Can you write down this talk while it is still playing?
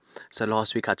So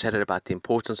last week I chatted about the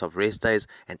importance of rest days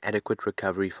and adequate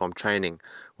recovery from training.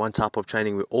 One type of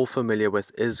training we're all familiar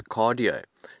with is cardio.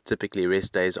 Typically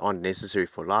rest days aren't necessary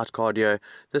for light cardio.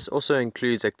 This also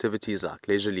includes activities like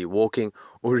leisurely walking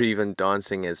or even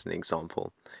dancing as an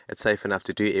example. It's safe enough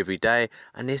to do every day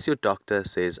unless your doctor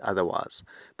says otherwise.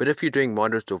 But if you're doing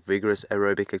moderate or vigorous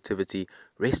aerobic activity,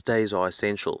 rest days are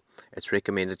essential. It's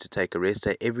recommended to take a rest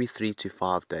day every 3 to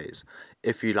 5 days.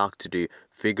 If you like to do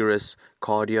vigorous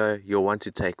cardio, you'll want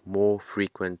to take more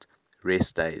frequent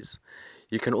rest days.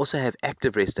 You can also have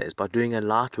active rest days by doing a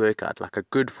light workout like a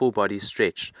good full body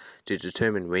stretch. To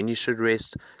determine when you should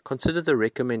rest, consider the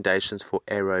recommendations for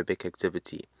aerobic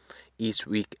activity. Each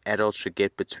week, adults should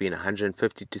get between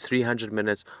 150 to 300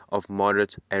 minutes of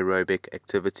moderate aerobic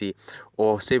activity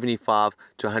or 75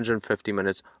 to 150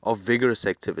 minutes of vigorous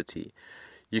activity.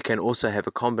 You can also have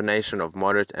a combination of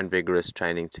moderate and vigorous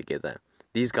training together.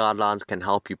 These guidelines can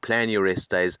help you plan your rest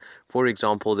days. For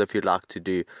example, if you'd like to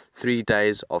do 3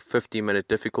 days of 50-minute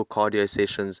difficult cardio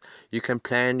sessions, you can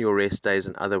plan your rest days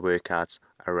and other workouts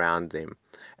around them.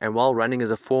 And while running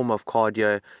is a form of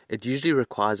cardio, it usually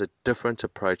requires a different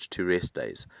approach to rest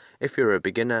days. If you're a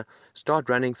beginner, start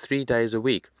running 3 days a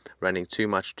week. Running too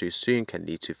much too soon can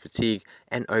lead to fatigue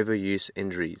and overuse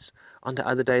injuries. On the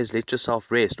other days, let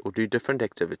yourself rest or do different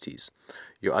activities.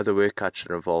 Your other workouts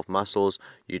should involve muscles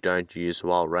you don't use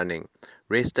while running.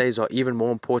 Rest days are even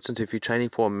more important if you're training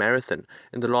for a marathon.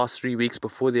 In the last 3 weeks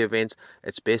before the event,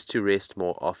 it's best to rest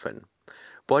more often.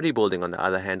 Bodybuilding, on the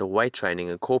other hand, or weight training,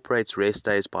 incorporates rest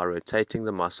days by rotating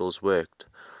the muscles worked.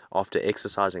 After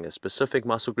exercising a specific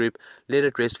muscle group, let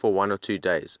it rest for 1 or 2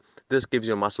 days. This gives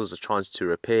your muscles a chance to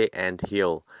repair and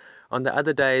heal. On the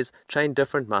other days, train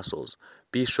different muscles.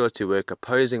 Be sure to work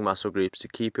opposing muscle groups to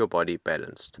keep your body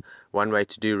balanced. One way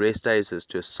to do rest days is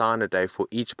to assign a day for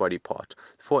each body part.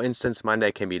 For instance,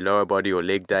 Monday can be lower body or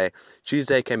leg day,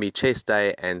 Tuesday can be chest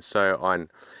day, and so on.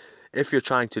 If you're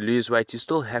trying to lose weight, you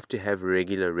still have to have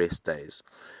regular rest days.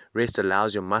 Rest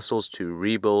allows your muscles to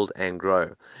rebuild and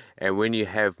grow. And when you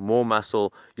have more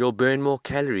muscle, you'll burn more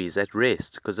calories at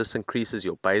rest because this increases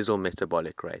your basal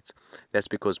metabolic rate. That's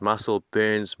because muscle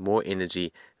burns more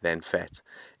energy than fat.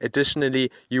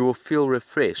 Additionally, you will feel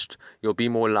refreshed. You'll be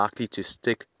more likely to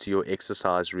stick to your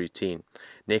exercise routine.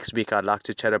 Next week, I'd like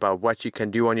to chat about what you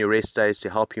can do on your rest days to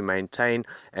help you maintain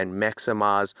and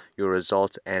maximize your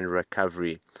results and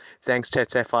recovery. Thanks,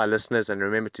 Chat Sapphire listeners, and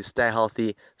remember to stay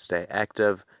healthy, stay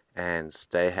active, and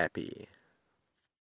stay happy.